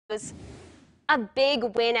A big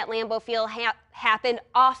win at Lambeau Field happened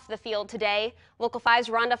off the field today. Local 5's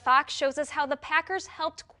Rhonda Fox shows us how the Packers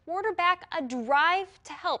helped quarterback a drive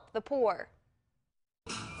to help the poor.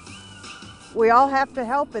 We all have to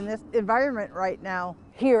help in this environment right now.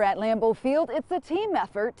 Here at Lambeau Field, it's a team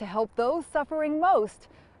effort to help those suffering most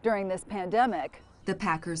during this pandemic. The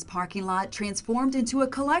Packers parking lot transformed into a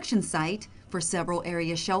collection site for several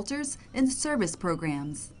area shelters and service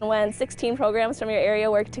programs. When 16 programs from your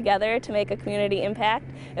area work together to make a community impact,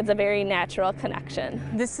 it's a very natural connection.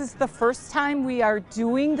 This is the first time we are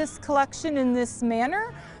doing this collection in this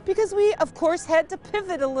manner because we, of course, had to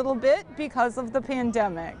pivot a little bit because of the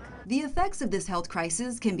pandemic. The effects of this health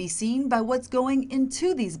crisis can be seen by what's going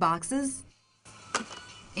into these boxes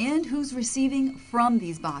and who's receiving from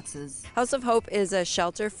these boxes. House of Hope is a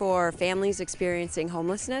shelter for families experiencing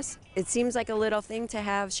homelessness. It seems like a little thing to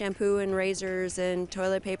have shampoo and razors and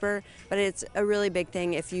toilet paper, but it's a really big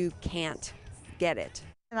thing if you can't get it.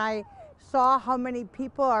 And I saw how many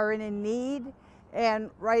people are in need, and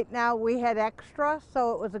right now we had extra,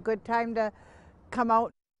 so it was a good time to come out.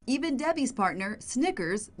 Even Debbie's partner,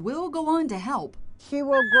 Snickers, will go on to help. She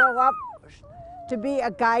will grow up to be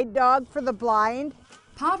a guide dog for the blind.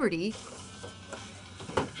 Poverty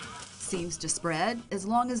seems to spread as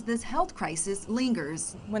long as this health crisis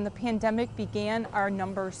lingers. When the pandemic began, our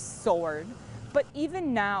numbers soared. But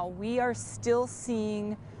even now, we are still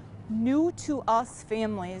seeing new to us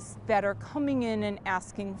families that are coming in and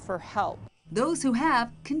asking for help. Those who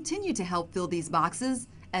have continue to help fill these boxes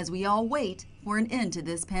as we all wait for an end to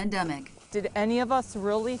this pandemic. Did any of us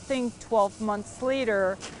really think 12 months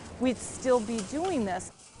later we'd still be doing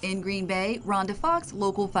this? In Green Bay, Rhonda Fox,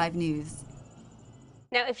 Local 5 News.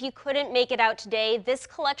 Now, if you couldn't make it out today, this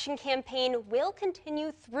collection campaign will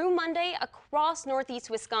continue through Monday across Northeast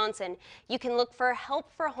Wisconsin. You can look for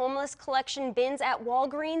Help for Homeless collection bins at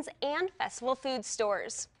Walgreens and Festival Food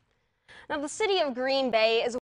stores. Now, the city of Green Bay is